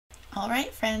All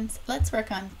right, friends, let's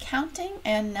work on counting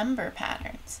and number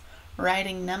patterns,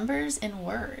 writing numbers in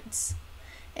words.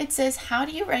 It says, how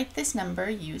do you write this number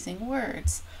using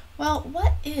words? Well,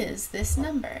 what is this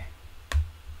number?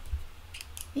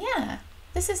 Yeah,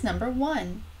 this is number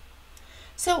 1.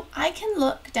 So I can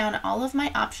look down at all of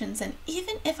my options, and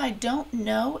even if I don't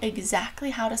know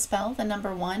exactly how to spell the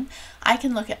number 1, I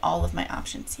can look at all of my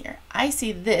options here. I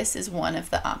see this is one of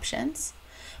the options,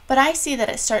 but I see that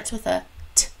it starts with a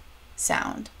t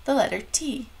sound, the letter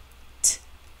T.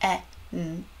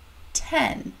 T-e-n,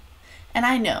 10. And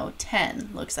I know 10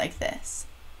 looks like this.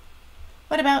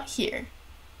 What about here?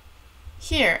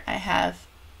 Here I have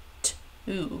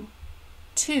two.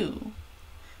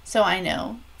 So I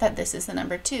know that this is the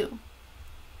number 2.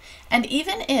 And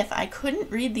even if I couldn't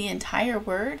read the entire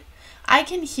word, I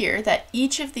can hear that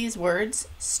each of these words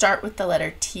start with the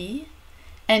letter T,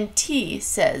 and T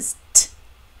says T.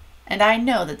 And I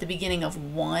know that the beginning of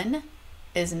 1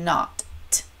 is not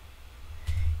T.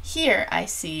 Here I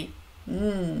see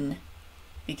N,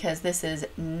 because this is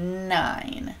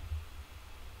 9.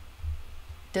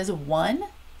 Does 1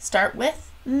 start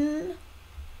with N?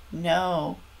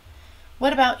 No.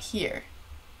 What about here?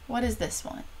 What is this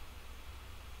one?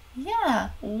 Yeah,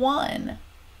 1.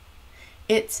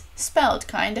 It's spelled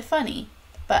kind of funny,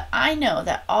 but I know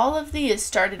that all of these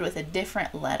started with a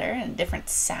different letter and a different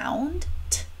sound.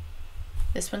 T.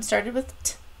 This one started with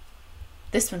T.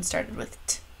 This one started with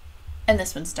T. And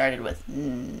this one started with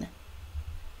N.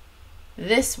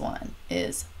 This one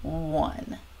is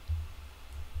 1.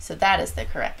 So that is the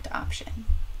correct option.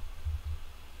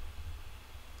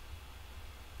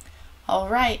 All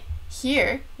right,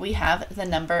 here we have the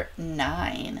number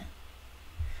 9.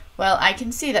 Well, I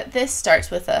can see that this starts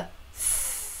with a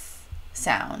f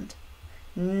sound.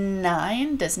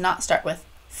 9 does not start with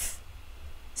f.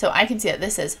 So I can see that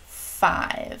this is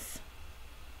 5.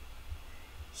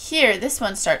 Here, this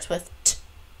one starts with t.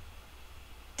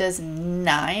 Does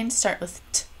 9 start with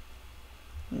t?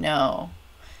 No.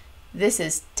 This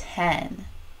is 10.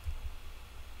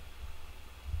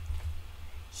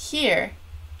 Here,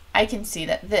 I can see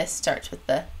that this starts with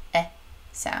the e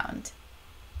sound.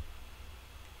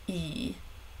 E.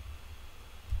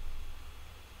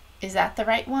 Is that the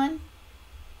right one?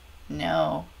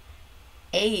 No.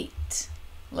 8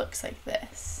 looks like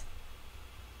this.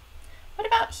 What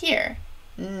about here?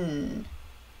 N.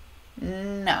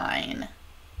 9.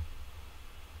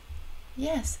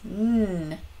 Yes,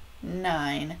 N.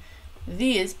 9.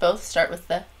 These both start with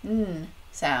the N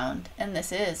sound, and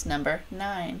this is number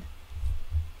 9.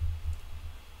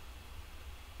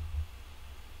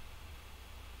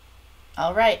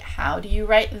 All right, how do you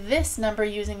write this number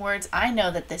using words? I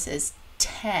know that this is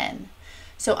 10.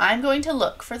 So I'm going to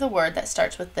look for the word that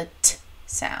starts with the T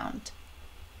sound.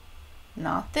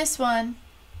 Not this one.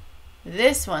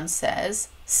 This one says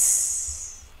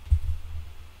S.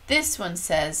 This one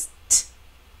says T.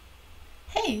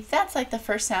 Hey, that's like the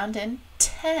first sound in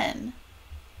 10.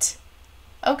 T.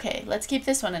 Okay, let's keep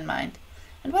this one in mind.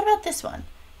 And what about this one?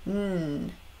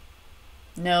 N.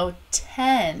 No,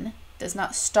 10 does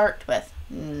not start with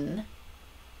N.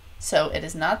 So it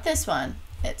is not this one,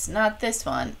 it's not this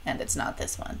one, and it's not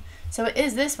this one. So it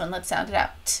is this one. Let's sound it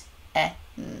out.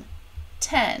 T-e-n.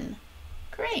 10.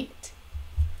 Great.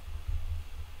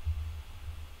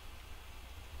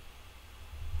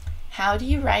 How do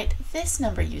you write this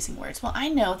number using words? Well, I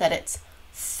know that it's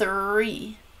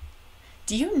 3.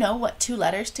 Do you know what 2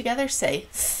 letters together say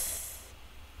th?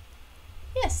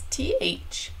 Yes,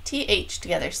 T-H. T-H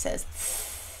together says th.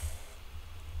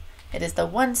 It is the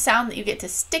one sound that you get to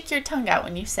stick your tongue out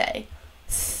when you say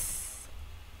th.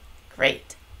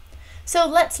 Great. So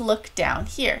let's look down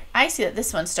here. I see that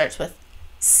this one starts with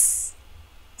s.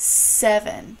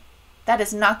 7. That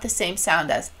is not the same sound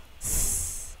as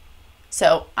th.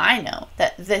 So I know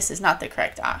that this is not the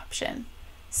correct option.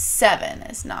 7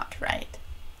 is not right.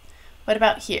 What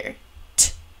about here?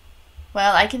 T.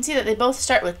 Well, I can see that they both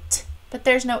start with t, but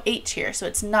there's no h here, so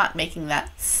it's not making that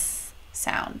th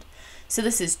sound. So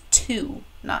this is 2,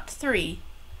 not 3.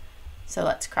 So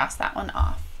let's cross that one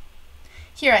off.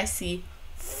 Here I see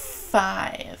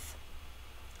 5.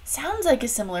 Sounds like a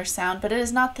similar sound, but it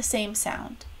is not the same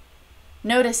sound.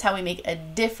 Notice how we make a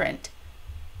different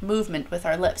movement with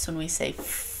our lips when we say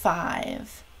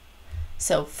 5.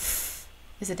 So f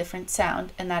is a different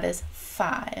sound, and that is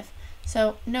 5.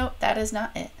 So no, that is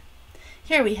not it.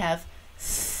 Here we have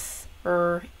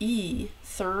th-r-e,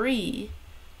 3.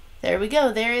 There we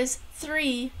go, there is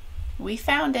 3. We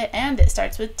found it, and it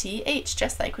starts with TH,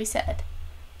 just like we said.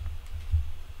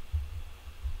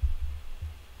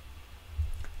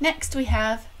 Next we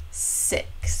have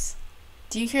 6.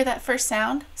 Do you hear that first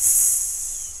sound?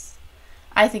 S.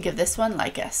 I think of this one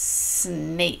like a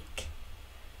snake.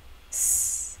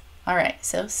 S. All right,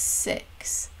 so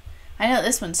 6. I know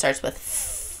this one starts with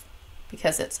f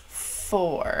because it's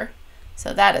 4.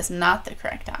 So that is not the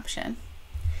correct option.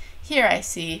 Here I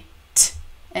see t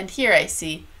and here I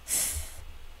see th.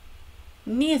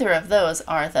 Neither of those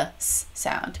are the s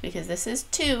sound because this is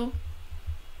 2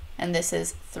 and this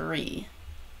is 3.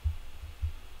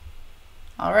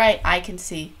 All right, I can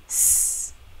see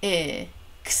s, I,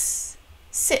 x,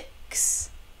 6.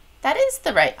 That is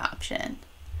the right option.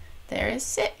 There is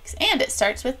 6, and it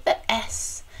starts with the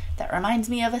S. That reminds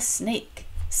me of a snake.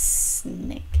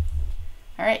 Snake.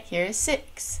 All right, here is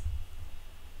 6.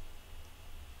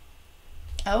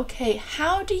 Okay,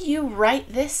 how do you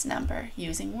write this number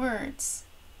using words?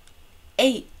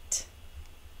 8.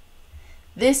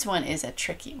 This one is a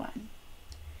tricky one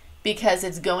because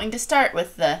it's going to start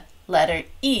with the letter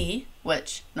E,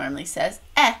 which normally says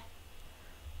eh,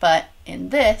 but in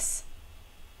this,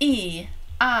 E,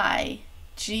 I,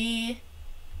 G,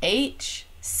 H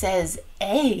says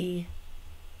A.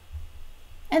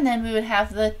 And then we would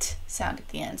have the t sound at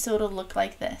the end, so it'll look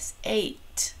like this,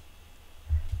 8.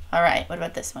 All right, what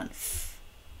about this one? F.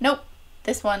 Nope,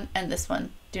 this one and this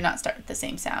one do not start with the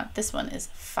same sound. This one is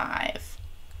 5.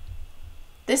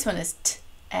 This one is t,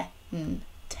 e, n,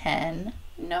 10.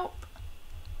 Nope.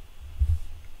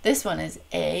 This one is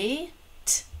a,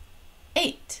 t,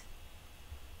 8.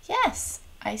 Yes,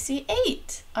 I see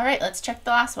 8. All right, let's check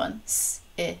the last one. S,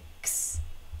 x,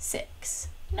 6.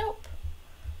 Nope.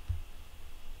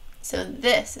 So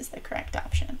this is the correct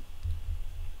option.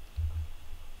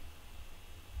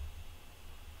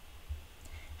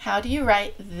 How do you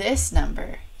write this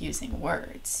number using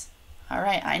words? All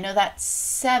right, I know that's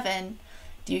 7.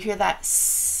 Do you hear that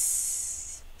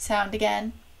s sound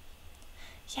again?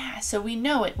 Yeah, so we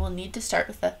know it will need to start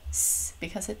with a s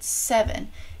because it's 7.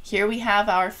 Here we have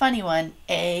our funny one,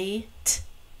 8.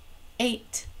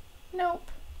 8.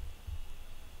 Nope.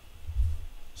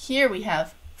 Here we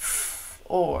have f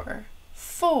or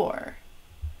 4.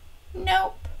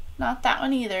 Nope, not that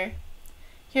one either.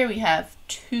 Here we have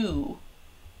 2.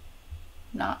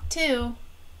 Not 2.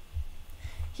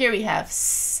 Here we have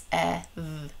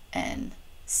seven,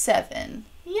 7.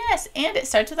 Yes, and it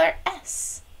starts with our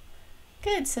S.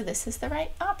 Good, so this is the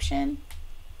right option.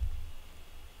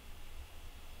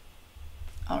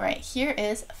 All right, here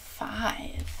is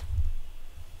 5.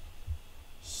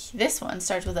 This one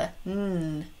starts with a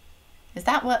N. Is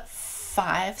that what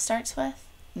 5 starts with?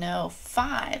 No,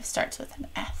 5 starts with an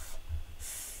F.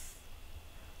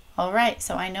 All right,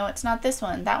 so I know it's not this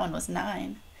one. That one was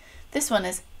 9. This one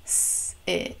is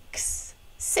 6.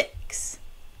 6.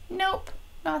 Nope,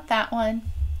 not that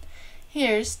one.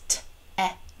 Here's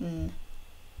 10.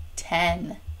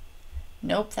 10.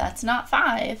 Nope, that's not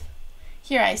 5.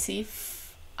 Here I see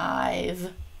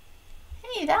 5.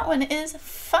 Hey, that one is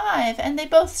 5, and they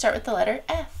both start with the letter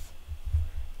F.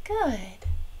 Good.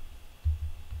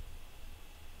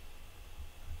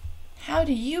 How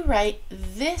do you write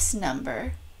this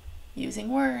number using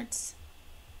words?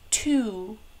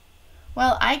 2.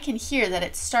 Well, I can hear that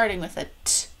it's starting with a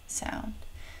t sound.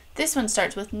 This one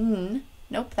starts with n.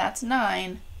 Nope, that's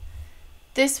 9.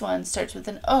 This one starts with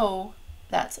an O.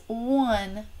 That's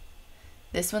 1.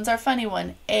 This one's our funny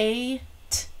one, a,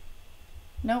 t.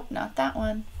 Nope, not that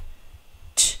one.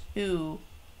 2.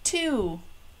 2.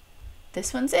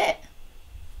 This one's it.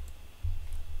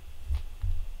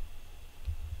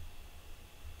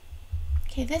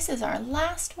 Okay, this is our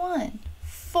last one.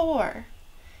 4.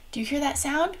 Do you hear that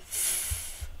sound?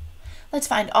 F. Let's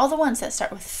find all the ones that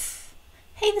start with f.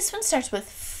 Hey, this one starts with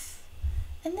f.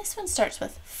 And this one starts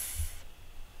with f.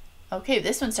 Okay,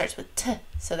 this one starts with t,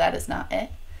 so that is not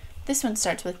it. This one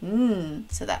starts with n,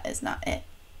 so that is not it.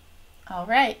 All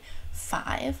right,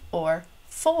 5 or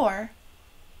 4.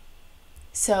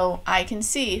 So I can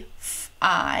see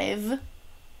 5,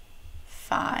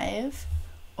 5,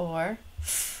 or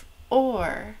f,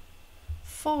 or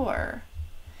 4.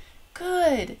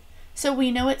 Good. So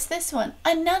we know it's this one.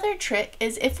 Another trick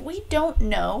is if we don't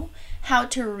know how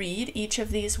to read each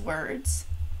of these words,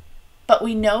 but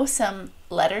we know some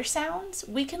letter sounds,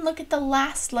 we can look at the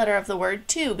last letter of the word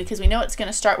too, because we know it's going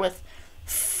to start with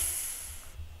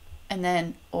f and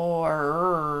then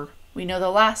or. We know the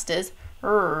last is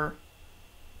r,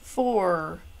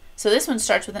 4. So this one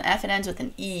starts with an F and ends with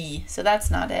an E, so that's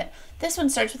not it. This one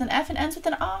starts with an F and ends with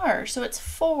an R, so it's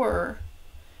 4.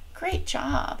 Great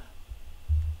job.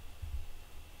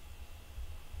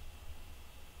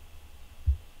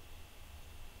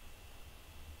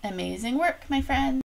 Amazing work, my friend.